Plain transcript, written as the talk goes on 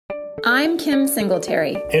I'm Kim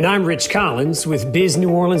Singletary. And I'm Rich Collins with Biz New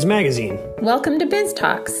Orleans Magazine. Welcome to Biz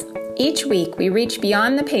Talks. Each week, we reach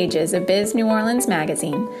beyond the pages of Biz New Orleans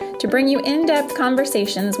Magazine to bring you in-depth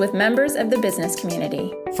conversations with members of the business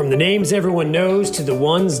community. From the names everyone knows to the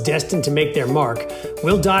ones destined to make their mark,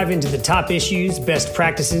 we'll dive into the top issues, best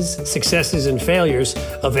practices, successes, and failures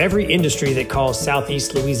of every industry that calls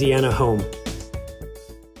Southeast Louisiana home.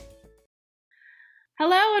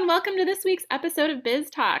 Hello and welcome to this week's episode of Biz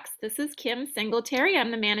Talks. This is Kim Singletary. I'm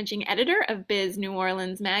the managing editor of Biz New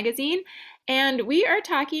Orleans Magazine, and we are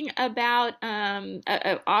talking about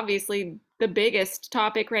obviously the biggest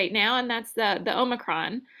topic right now, and that's the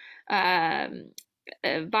Omicron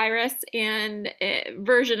virus and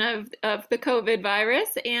version of the COVID virus.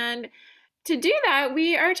 And to do that,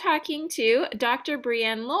 we are talking to Dr.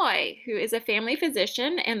 Brienne Loy, who is a family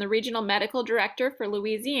physician and the regional medical director for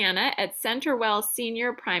Louisiana at CenterWell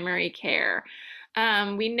Senior Primary Care.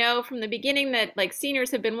 We know from the beginning that seniors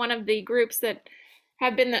have been one of the groups that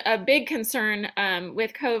have been a big concern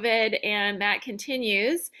with COVID, and that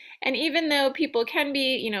continues. And even though people can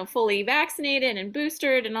be, fully vaccinated and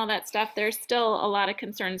boosted and all that stuff, there's still a lot of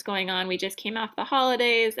concerns going on. We just came off the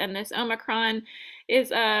holidays, and this Omicron is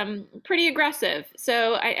pretty aggressive.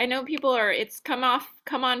 So I know it's come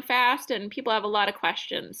on fast, and people have a lot of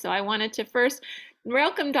questions. So I wanted to first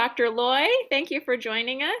welcome Dr. Loy. Thank you for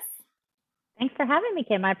joining us. Thanks for having me,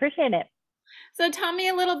 Kim. I appreciate it. So tell me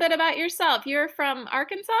a little bit about yourself. You're from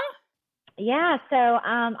Arkansas? Yeah, so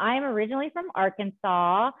I am originally from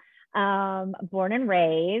Arkansas, born and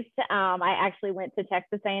raised. I actually went to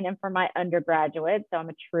Texas A&M for my undergraduate, so I'm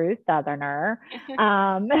a true Southerner.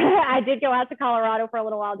 I did go out to Colorado for a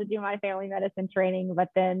little while to do my family medicine training, but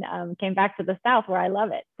then came back to the South where I love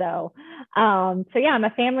it. So yeah, I'm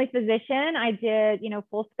a family physician. I did,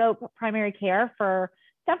 full scope primary care for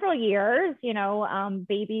several years,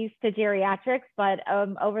 babies to geriatrics, but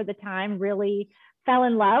over the time really fell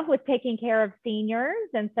in love with taking care of seniors.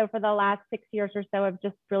 And so for the last 6 years or so, I've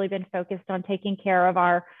just really been focused on taking care of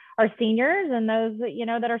our seniors and those,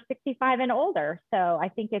 that are 65 and older. So I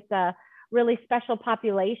think it's a really special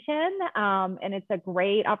population. And it's a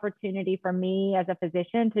great opportunity for me as a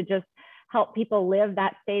physician to just help people live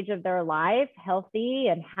that stage of their life healthy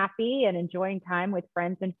and happy and enjoying time with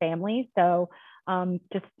friends and family. So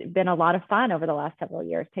just been a lot of fun over the last several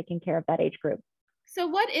years taking care of that age group. So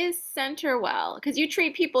what is CenterWell? Because you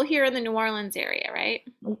treat people here in the New Orleans area, right?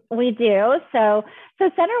 We do. So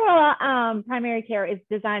CenterWell primary care is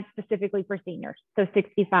designed specifically for seniors, so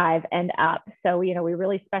 65 and up. So, we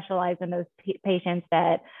really specialize in those patients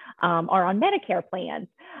that are on Medicare plans.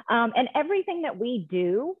 And everything that we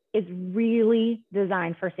do is really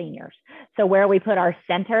designed for seniors. So where we put our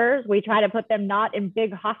centers, we try to put them not in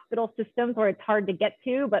big hospital systems where it's hard to get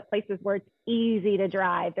to, but places where it's easy to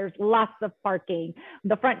drive. There's lots of parking.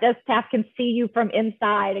 The front desk staff can see you from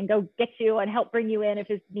inside and go get you and help bring you in if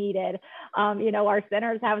it's needed. Our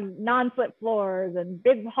centers have non-slip floors and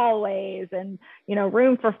big hallways and,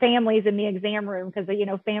 room for families in the exam room because,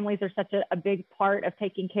 families are such a big part of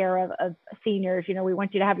taking care of seniors. We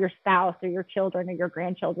want you to have your spouse or your children or your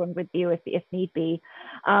grandchildren with you if need be.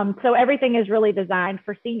 So everything is really designed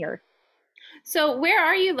for seniors. So where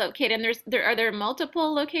are you located? And are there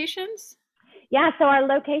multiple locations? Yeah, so our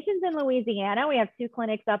locations in Louisiana, we have 2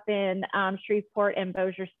 clinics up in Shreveport and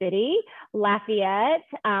Bossier City, Lafayette,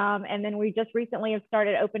 and then we just recently have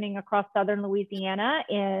started opening across southern Louisiana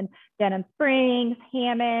in Denham Springs,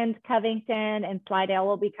 Hammond, Covington, and Slidell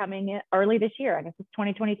will be coming in early this year. I guess it's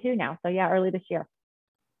 2022 now, so yeah, early this year.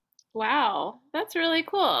 Wow, that's really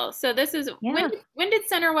cool. So this is, when did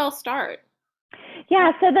CenterWell start?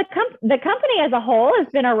 Yeah, so the company as a whole has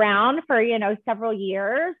been around for, several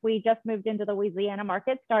years. We just moved into the Louisiana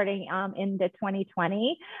market starting into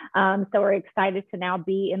 2020. So we're excited to now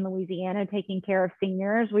be in Louisiana taking care of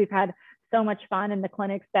seniors. We've had so much fun in the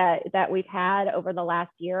clinics that we've had over the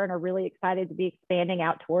last year and are really excited to be expanding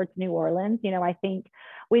out towards New Orleans. I think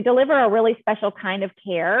we deliver a really special kind of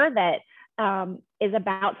care that is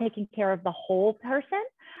about taking care of the whole person.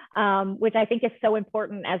 Which I think is so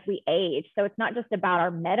important as we age. So it's not just about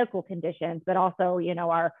our medical conditions, but also,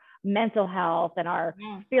 our mental health and our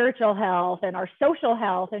spiritual health and our social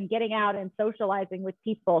health and getting out and socializing with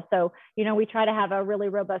people. So, we try to have a really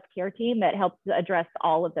robust care team that helps address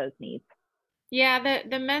all of those needs. Yeah,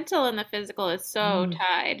 the mental and the physical is so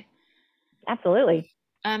tied. Absolutely.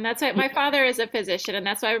 That's why my father is a physician, and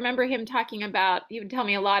that's why I remember him talking about, he would tell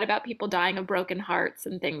me a lot about people dying of broken hearts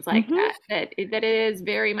and things like that, that it is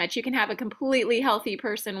very much, you can have a completely healthy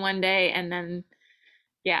person one day and then,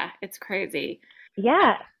 yeah, it's crazy.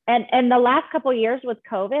 Yeah. And the last couple of years with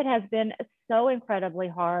COVID has been so incredibly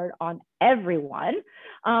hard on everyone,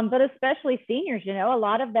 but especially seniors. You know, a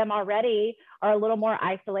lot of them already are a little more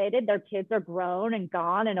isolated. Their kids are grown and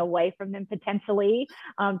gone and away from them potentially.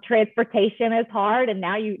 Transportation is hard, and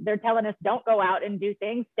now they're telling us don't go out and do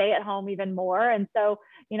things, stay at home even more. And so,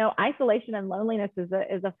 you know, isolation and loneliness is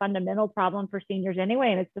a fundamental problem for seniors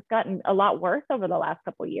anyway, and it's just gotten a lot worse over the last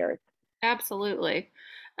couple of years. Absolutely.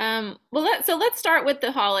 So let's start with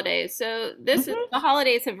the holidays. So Mm-hmm. the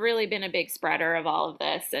holidays have really been a big spreader of all of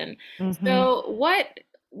this. And Mm-hmm. so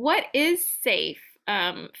what is safe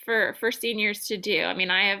for seniors to do? I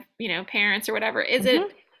mean, I have, parents or whatever. Is it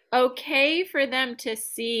Mm-hmm. okay for them to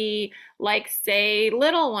see, like, say,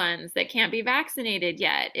 little ones that can't be vaccinated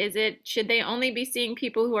yet? Should they only be seeing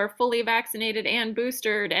people who are fully vaccinated and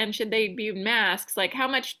boosted? And should they be masks? Like, how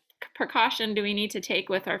much precaution do we need to take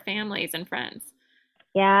with our families and friends?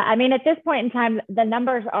 Yeah, I mean, at this point in time, the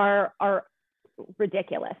numbers are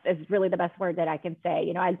ridiculous is really the best word that I can say.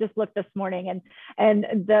 You know, I just looked this morning, and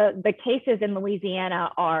the cases in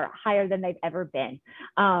Louisiana are higher than they've ever been.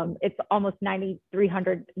 It's almost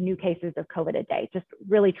 9,300 new cases of COVID a day, just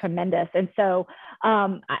really tremendous. And so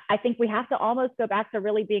I think we have to almost go back to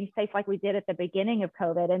really being safe like we did at the beginning of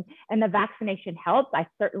COVID. And the vaccination helps. I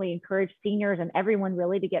certainly encourage seniors and everyone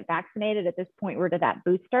really to get vaccinated. At this point, we're to that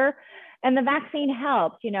booster. And the vaccine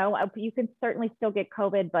helps. You know, you can certainly still get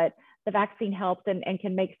COVID, but the vaccine helps and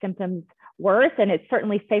can make symptoms worse. And it's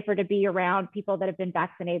certainly safer to be around people that have been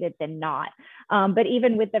vaccinated than not. But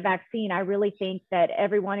even with the vaccine, I really think that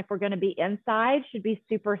everyone, if we're going to be inside, should be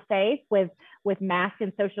super safe with masks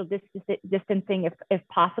and social distancing if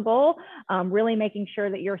possible. Really making sure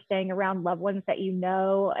that you're staying around loved ones that you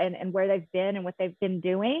know and where they've been and what they've been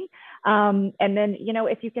doing. And then, you know,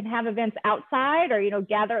 if you can have events outside or, you know,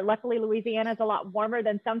 gather, luckily Louisiana is a lot warmer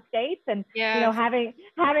than some states. And, you know, Yes.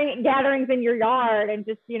 having gatherings in your yard and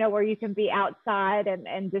just, you know, where you can be outside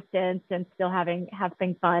and distance and still having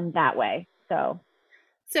fun that way. So,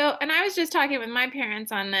 So, and I was just talking with my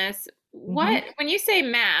parents on this. mm-hmm. When you say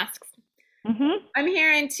masks, Mm-hmm. I'm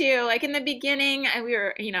hearing too, like in the beginning,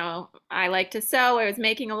 I like to sew. I was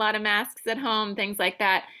making a lot of masks at home, things like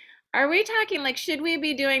that. Are we talking like, should we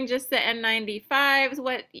be doing just the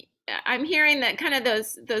N95s? I'm hearing that kind of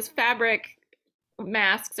those fabric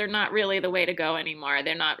masks are not really the way to go anymore.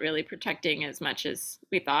 They're not really protecting as much as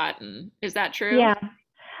we thought. And is that true? Yeah.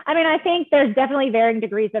 I mean, I think there's definitely varying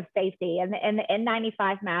degrees of safety, and the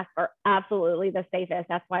N95 masks are absolutely the safest.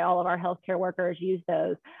 That's why all of our healthcare workers use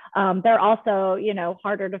those. They're also, you know,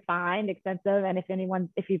 harder to find, expensive, and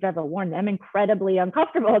if you've ever worn them, incredibly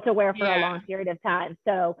uncomfortable to wear for a Yeah. long period of time.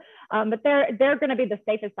 So, but they're going to be the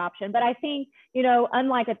safest option. But I think, you know,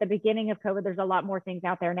 unlike at the beginning of COVID, there's a lot more things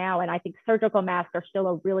out there now, and I think surgical masks are still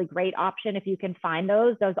a really great option if you can find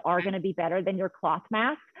those. Those are going to be better than your cloth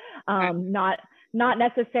masks. Okay. Not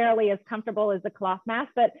necessarily as comfortable as the cloth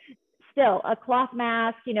mask, but still a cloth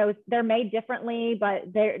mask, you know, they're made differently, but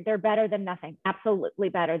they're better than nothing, absolutely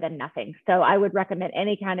better than nothing. So I would recommend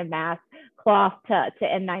any kind of mask, cloth to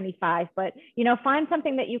N95, but, you know, find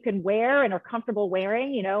something that you can wear and are comfortable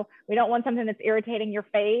wearing. You know, we don't want something that's irritating your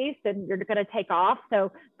face and you're going to take off.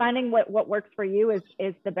 So finding what works for you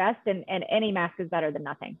is the best, and any mask is better than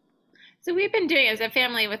nothing. So we've been doing as a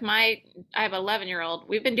family I have an 11-year-old,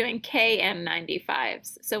 we've been doing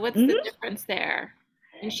KN95s. So what's the Mm-hmm. difference there?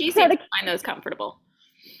 And she So seems the to find those comfortable.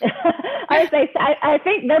 I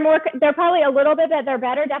think they're probably a little bit that they're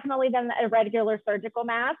better definitely than a regular surgical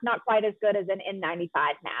mask, not quite as good as an N95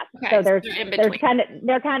 mask. Okay, So so they're in between.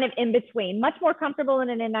 they're kind of in between, much more comfortable than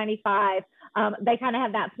an N95. They kind of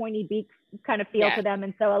have that pointy beak kind of feel Yeah. to them,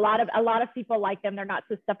 and so a lot of people like them. They're not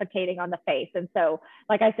so suffocating on the face, and so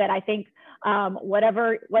like I said, I think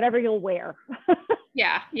whatever you'll wear.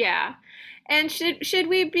 Yeah, yeah. And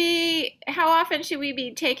how often should we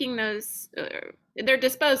be taking those? They're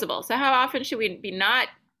disposable. So how often should we be not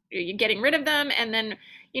getting rid of them? And then,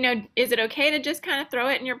 is it okay to just kind of throw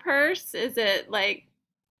it in your purse? Is it like,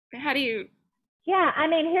 how do you? Yeah, I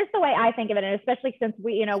mean, here's the way I think of it, and especially since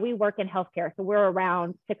we work in healthcare, so we're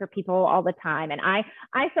around sicker people all the time, and I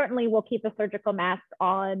certainly will keep a surgical mask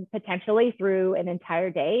on potentially through an entire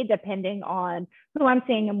day, depending on who I'm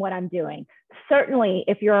seeing and what I'm doing. Certainly,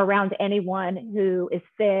 if you're around anyone who is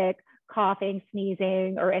sick, coughing,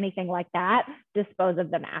 sneezing, or anything like that, dispose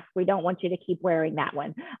of the mask. We don't want you to keep wearing that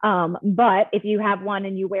one. But if you have one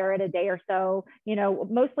and you wear it a day or so,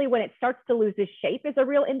 mostly when it starts to lose its shape is a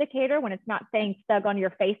real indicator. When it's not staying stuck on your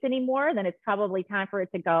face anymore, then it's probably time for it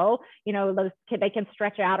to go. They can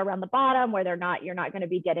stretch out around the bottom where you're not going to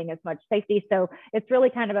be getting as much safety. So it's really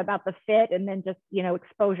kind of about the fit and then just,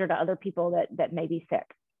 exposure to other people that may be sick.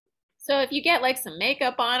 So if you get like some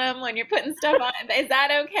makeup on them when you're putting stuff on, is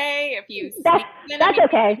that okay? If you That's sneak in, I that's mean,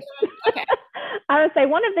 okay. okay, I would say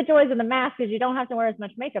one of the joys of the mask is you don't have to wear as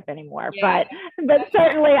much makeup anymore. yeah, But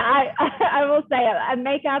certainly I will say a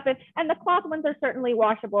makeup and the cloth ones are certainly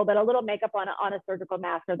washable, but a little makeup on a surgical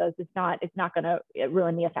mask or those it's not going to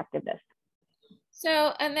ruin the effectiveness.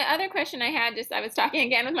 So, and the other question I had, just I was talking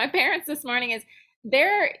again with my parents this morning, is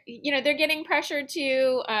they're getting pressured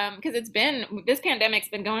to, because this pandemic's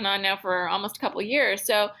been going on now for almost a couple years.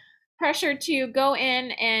 So, pressure to go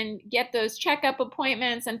in and get those checkup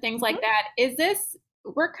appointments and things like Mm-hmm. that.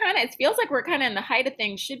 It feels like we're kind of in the height of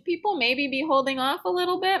things. Should people maybe be holding off a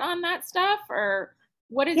little bit on that stuff, or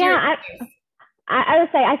what is your Yeah, advice? I would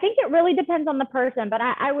say I think it really depends on the person, but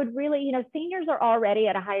I would really, seniors are already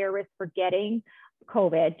at a higher risk for getting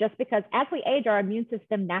COVID just because as we age, our immune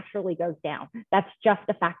system naturally goes down. That's just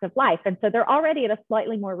a fact of life. And so they're already at a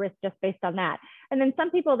slightly more risk just based on that. And then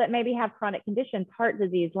some people that maybe have chronic conditions, heart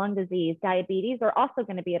disease, lung disease, diabetes, are also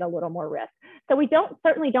going to be at a little more risk. So we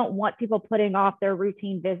certainly don't want people putting off their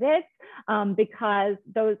routine visits because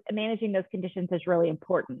managing those conditions is really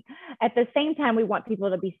important. At the same time, we want people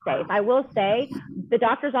to be safe. I will say the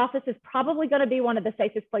doctor's office is probably going to be one of the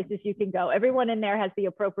safest places you can go. Everyone in there has the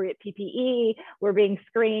appropriate PPE. We're being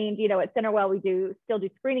screened. At Centerwell, we still do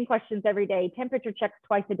screening questions every day, temperature checks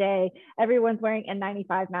twice a day. Everyone's wearing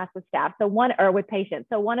N95 masks with staff, or with patients.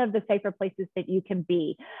 So one of the safer places that you can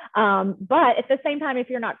be. But at the same time, if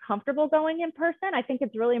you're not comfortable going in person, I think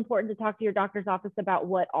it's really important to talk to your doctor's office about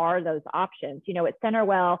what are those options. At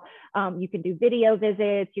Centerwell, you can do video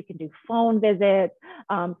visits, you can do phone visits.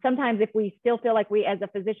 Sometimes if we still feel like as a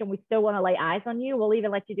physician, we still want to lay eyes on you, we'll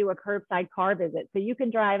even let you do a curbside car visit. So you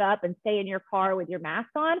can drive up and stay in your car with your mask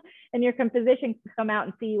on, and your physician can come out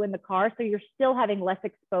and see you in the car. So you're still having less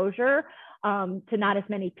exposure to not as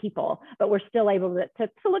many people, but we're still able to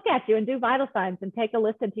look at you and do vital signs and take a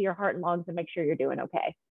listen to your heart and lungs and make sure you're doing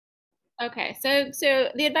okay. Okay, so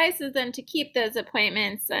the advice is then to keep those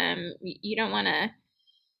appointments. You don't want to,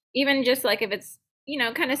 even just like if it's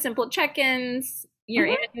kind of simple check-ins, your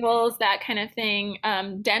annuals, that kind of thing,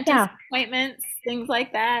 dentist appointments, things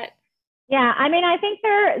like that. Yeah, I mean, I think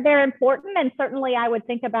they're important, and certainly I would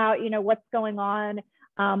think about what's going on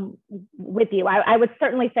with you. I would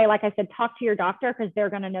certainly say, like I said, talk to your doctor because they're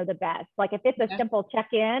going to know the best. Like if it's a simple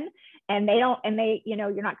check-in and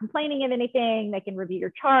you're not complaining of anything, they can review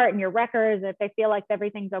your chart and your records. If they feel like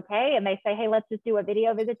everything's okay and they say, hey, let's just do a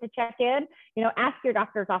video visit to check in, ask your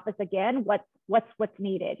doctor's office again, what's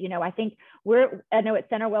needed. I know at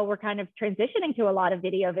Centerwell, we're kind of transitioning to a lot of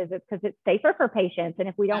video visits because it's safer for patients. And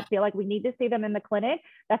if we don't feel like we need to see them in the clinic,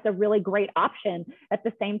 that's a really great option. At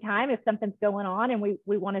the same time, if something's going on and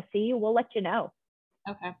we want to see you, we'll let you know.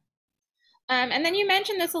 Okay. And then you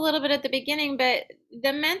mentioned this a little bit at the beginning, but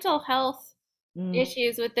the mental health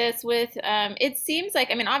issues with this, it seems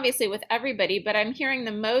like, I mean, obviously with everybody, but I'm hearing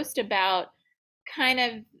the most about kind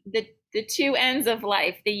of the two ends of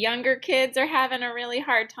life. The younger kids are having a really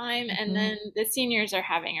hard time, and then the seniors are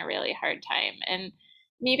having a really hard time. And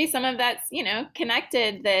maybe some of that's,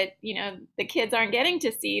 connected that, the kids aren't getting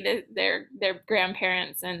to see their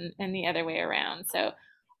grandparents and the other way around. So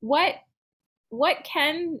what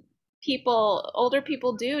can older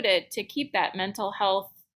people do to keep that mental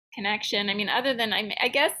health connection? I mean, other than, I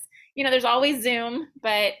guess, there's always Zoom,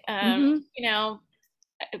 but,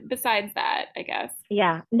 besides that, I guess.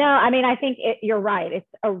 Yeah, no, I mean, I think you're right. It's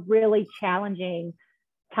a really challenging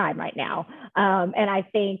time right now. And I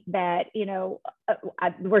think that,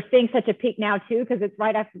 we're seeing such a peak now too, because it's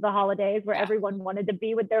right after the holidays where everyone wanted to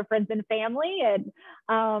be with their friends and family.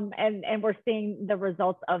 And we're seeing the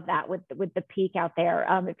results of that with the peak out there.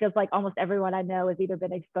 It feels like almost everyone I know has either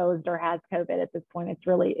been exposed or has COVID at this point. It's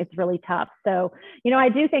really tough. So, I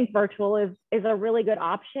do think virtual is a really good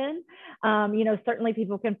option. Certainly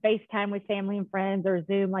people can FaceTime with family and friends or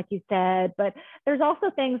Zoom, like you said, but there's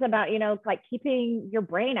also things about, like keeping your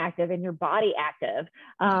brain active and your body active.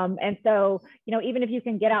 And so, even if you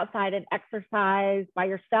can get outside and exercise by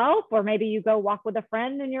yourself, or maybe you go walk with a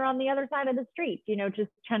friend and you're on the other side of the street, just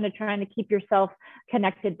trying to keep yourself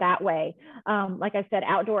connected that way. Like I said,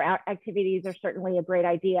 outdoor activities are certainly a great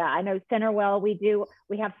idea. I know Centerwell,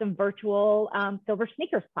 we have some virtual silver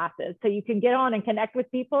sneakers classes. So you can get on and connect with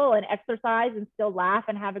people and exercise and still laugh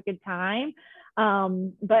and have a good time.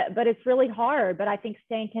 But it's really hard, but I think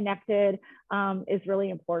staying connected is really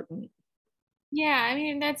important. Yeah, I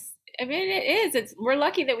mean it is. We're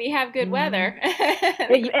lucky that we have good weather.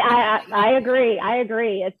 I agree.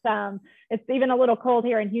 It's it's even a little cold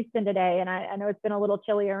here in Houston today. And I know it's been a little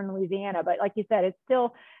chillier in Louisiana, but like you said, it's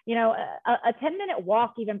still, you know, a 10-minute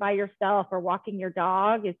walk, even by yourself or walking your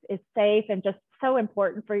dog is safe and just so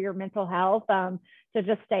important for your mental health, to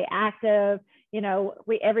just stay active. You know,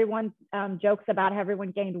 everyone jokes about how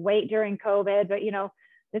everyone gained weight during COVID, but, you know,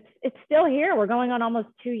 it's still here. We're going on almost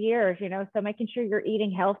 2 years, you know, so making sure you're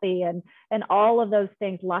eating healthy and all of those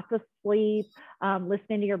things, lots of sleep,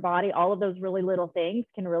 listening to your body, all of those really little things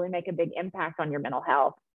can really make a big impact on your mental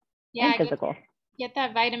health and physical. Get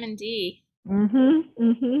that vitamin D. Mm-hmm.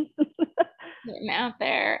 Mm-hmm. Getting out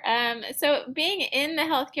there. So being in the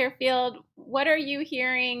healthcare field, what are you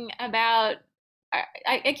hearing about?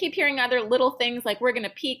 I keep hearing other little things like we're going to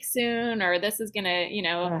peak soon, or this is going to, you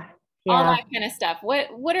know, all that kind of stuff.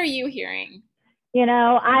 What are you hearing? You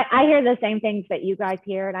know, I hear the same things that you guys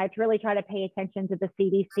hear, and I really try to pay attention to the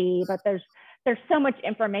CDC, but there's so much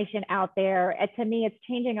information out there. And to me, it's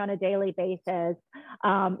changing on a daily basis.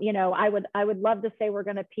 You know, I would love to say we're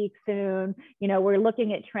going to peak soon. You know, we're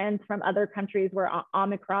looking at trends from other countries where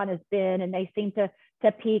Omicron has been, and they seem to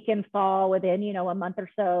peak and fall within, you know, a month or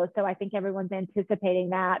so. So I think everyone's anticipating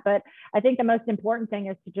that. But I think the most important thing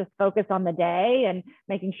is to just focus on the day and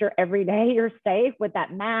making sure every day you're safe with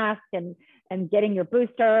that mask and getting your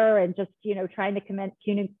booster and just, you know, trying to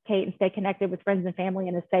communicate and stay connected with friends and family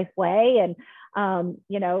in a safe way. And,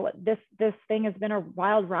 you know, this thing has been a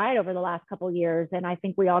wild ride over the last couple of years. And I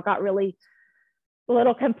think we all got really a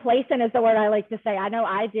little complacent is the word I like to say. I know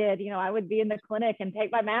I did. You know, I would be in the clinic and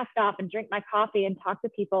take my mask off and drink my coffee and talk to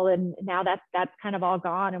people. And now that's kind of all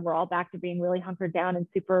gone. And we're all back to being really hunkered down and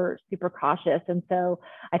super, super cautious. And so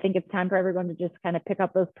I think it's time for everyone to just kind of pick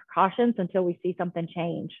up those precautions until we see something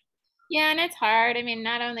change. Yeah, and it's hard. I mean,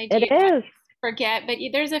 not only do you forget, but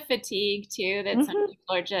there's a fatigue too that some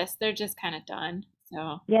people are they're just kind of done.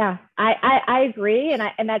 So yeah, I agree,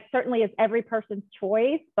 and that certainly is every person's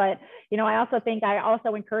choice. But you know, I also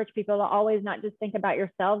encourage people to always not just think about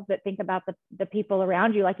yourselves, but think about the people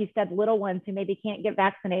around you. Like you said, little ones who maybe can't get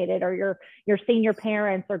vaccinated, or your senior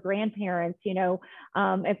parents or grandparents. You know,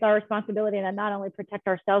 it's our responsibility to not only protect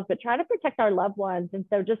ourselves, but try to protect our loved ones. And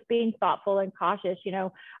so, just being thoughtful and cautious. You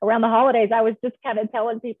know, around the holidays, I was just kind of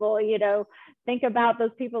telling people, you know, think about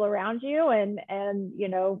those people around you, and you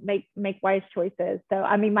know, make wise choices. So,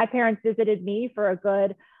 I mean, my parents visited me for a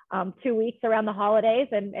good 2 weeks around the holidays,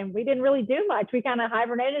 and we didn't really do much. We kind of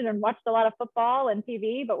hibernated and watched a lot of football and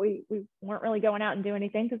TV, but we weren't really going out and do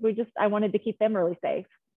anything because I wanted to keep them really safe.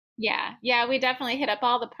 Yeah, we definitely hit up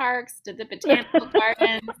all the parks, did the botanical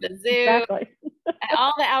gardens, the zoo, exactly.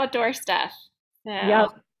 All the outdoor stuff. So, yep.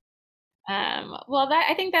 Well,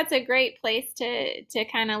 I think that's a great place to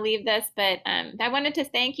kind of leave this. But I wanted to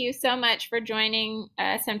thank you so much for joining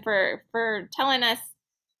us and for telling us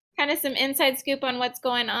kind of some inside scoop on what's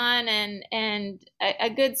going on and a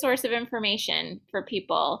good source of information for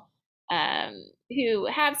people who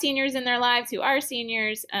have seniors in their lives, who are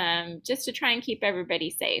seniors, just to try and keep everybody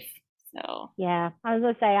safe. So yeah, I was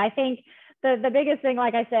gonna say, I think the biggest thing,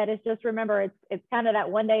 like I said, is just remember it's kind of that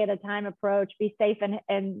one day at a time approach. Be safe and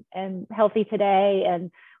healthy today,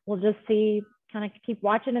 and we'll just kind of keep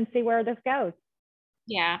watching and see where this goes.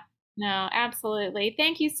 Yeah, no, absolutely.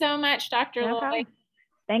 Thank you so much, Dr. No Loy. problem.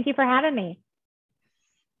 Thank you for having me.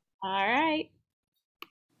 All right.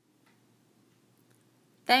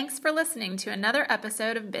 Thanks for listening to another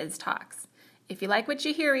episode of Biz Talks. If you like what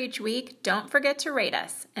you hear each week, don't forget to rate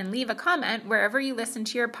us and leave a comment wherever you listen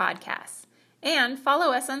to your podcasts. And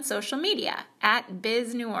follow us on social media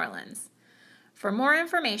 @BizNewOrleans. For more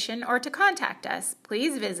information or to contact us,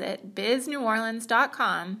 please visit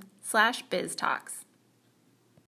bizneworleans.com/biztalks.